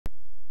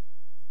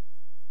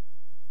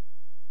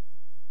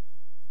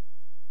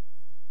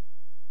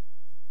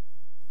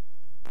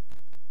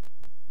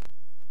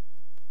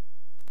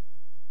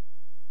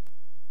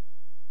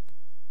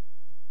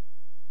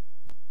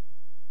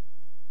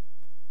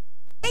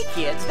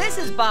kids. This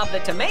is Bob the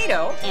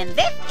Tomato. And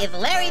this is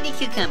Larry the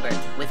Cucumber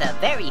with a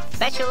very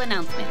special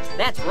announcement.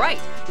 That's right.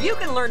 You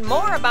can learn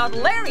more about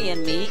Larry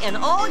and me and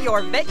all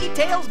your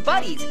Veggietales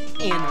buddies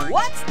in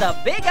What's the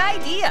Big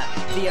Idea?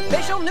 The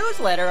official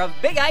newsletter of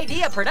Big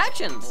Idea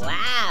Productions.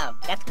 Wow,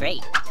 that's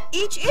great.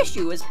 Each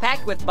issue is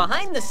packed with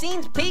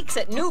behind-the-scenes peeks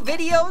at new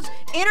videos,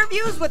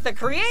 interviews with the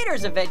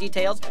creators of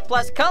Veggietales,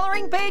 plus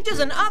coloring pages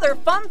and other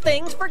fun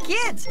things for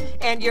kids.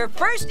 And your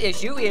first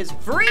issue is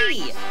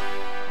free.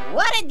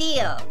 What a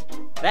deal!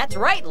 That's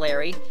right,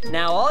 Larry.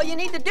 Now all you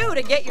need to do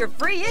to get your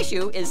free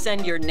issue is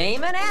send your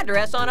name and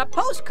address on a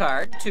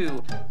postcard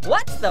to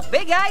What's the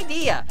Big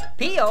Idea?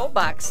 P.O.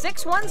 Box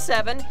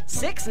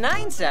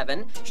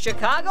 617-697,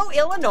 Chicago,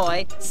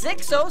 Illinois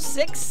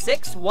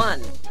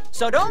 60661.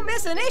 So don't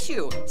miss an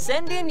issue.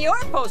 Send in your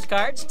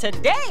postcards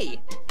today.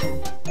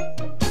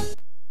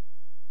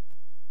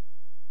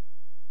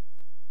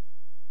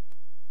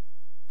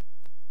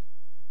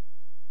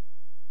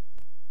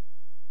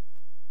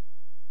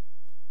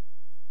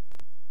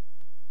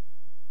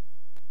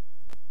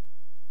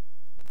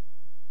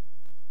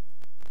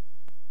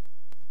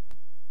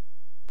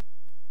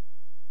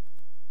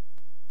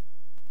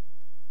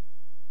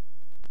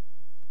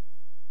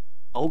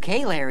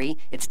 Okay, Larry,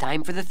 it's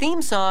time for the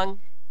theme song.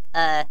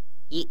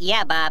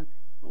 Yeah, Bob.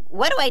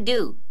 What do I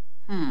do?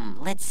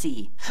 Let's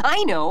see.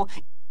 I know.